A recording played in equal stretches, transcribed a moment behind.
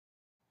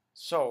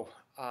So,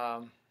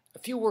 a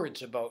few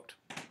words about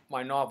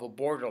my novel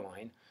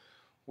Borderline,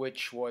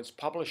 which was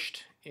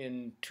published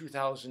in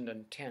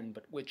 2010,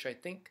 but which I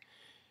think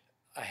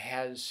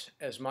has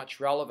as much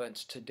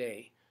relevance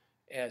today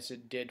as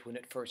it did when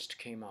it first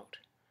came out.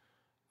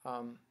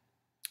 Um,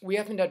 we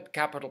haven't had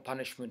capital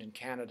punishment in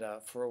Canada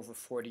for over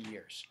 40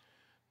 years,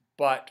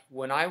 but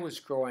when I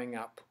was growing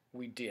up,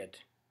 we did.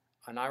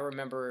 And I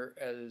remember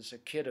as a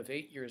kid of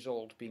 8 years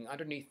old being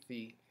underneath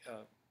the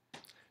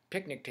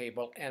picnic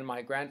table and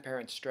my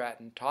grandparents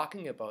Stratton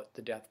talking about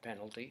the death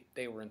penalty.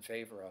 They were in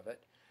favor of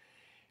it.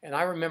 And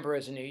I remember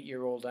as an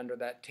 8-year-old under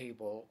that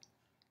table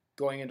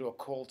going into a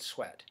cold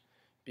sweat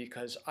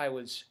because I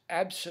was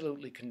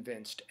absolutely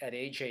convinced at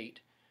age 8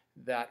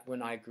 that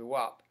when I grew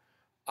up,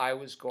 I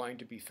was going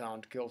to be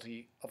found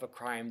guilty of a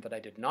crime that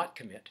I did not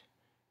commit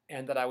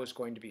and that I was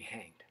going to be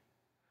hanged.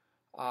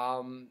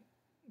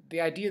 The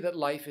idea that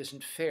life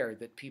isn't fair,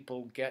 that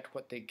people get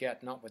what they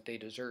get, not what they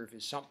deserve,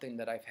 is something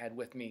that I've had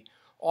with me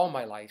all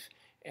my life,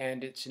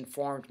 and it's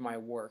informed my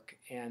work,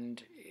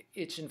 and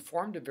it's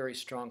informed a very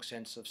strong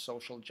sense of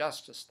social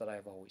justice that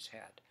I've always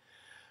had.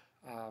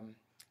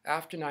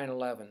 After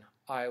 9/11,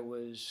 I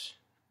was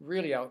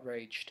really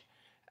outraged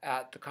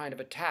at the kind of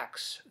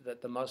attacks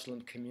that the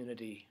Muslim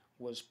community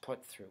was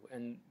put through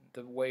and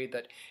the way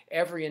that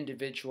every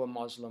individual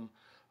Muslim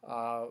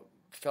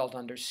felt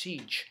under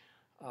siege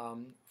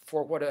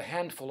for what a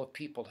handful of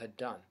people had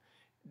done.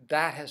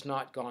 That has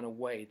not gone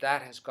away.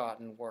 That has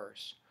gotten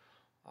worse.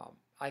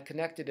 I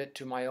connected it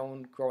to my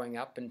own growing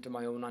up and to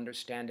my own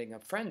understanding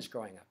of friends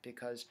growing up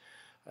because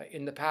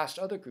in the past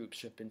other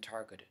groups have been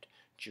targeted.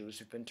 Jews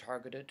have been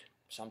targeted.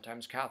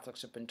 Sometimes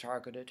Catholics have been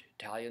targeted.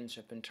 Italians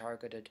have been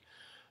targeted.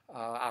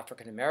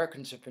 African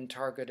Americans have been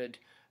targeted.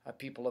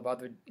 People of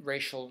other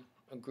racial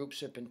groups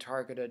have been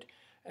targeted.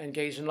 And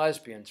gays and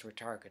lesbians were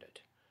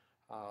targeted.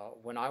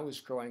 When I was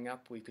growing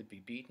up, we could be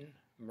beaten,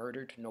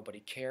 murdered,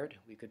 nobody cared.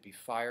 We could be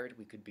fired,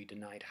 we could be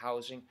denied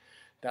housing.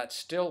 That's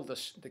still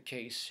the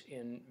case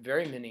in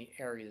very many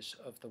areas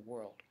of the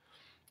world.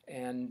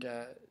 And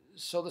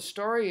so the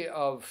story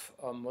of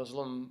a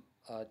Muslim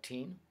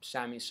teen,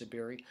 Sami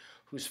Sabiri,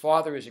 whose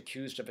father is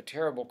accused of a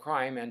terrible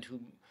crime and who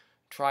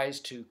tries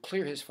to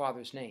clear his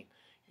father's name,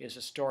 is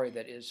a story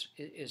that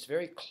is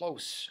very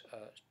close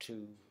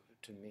to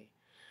me.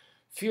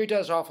 Fear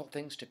does awful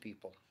things to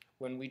people.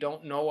 When we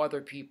don't know other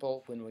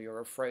people, when we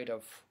are afraid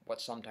of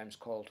what's sometimes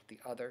called the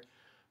other,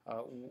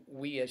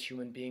 we as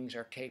human beings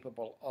are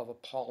capable of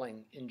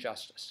appalling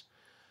injustice.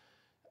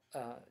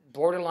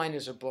 Borderline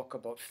is a book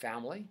about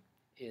family.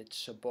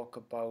 It's a book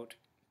about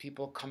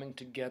people coming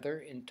together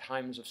in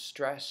times of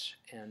stress,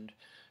 and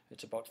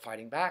it's about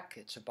fighting back.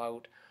 It's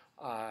about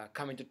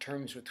coming to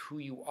terms with who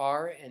you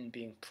are and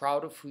being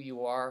proud of who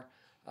you are,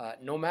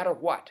 no matter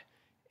what.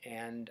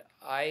 And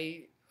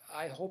I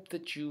hope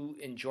that you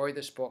enjoy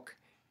this book,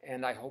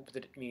 and I hope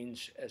that it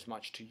means as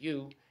much to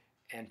you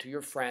and to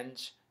your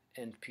friends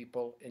and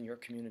people in your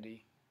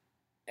community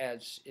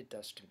as it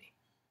does to me.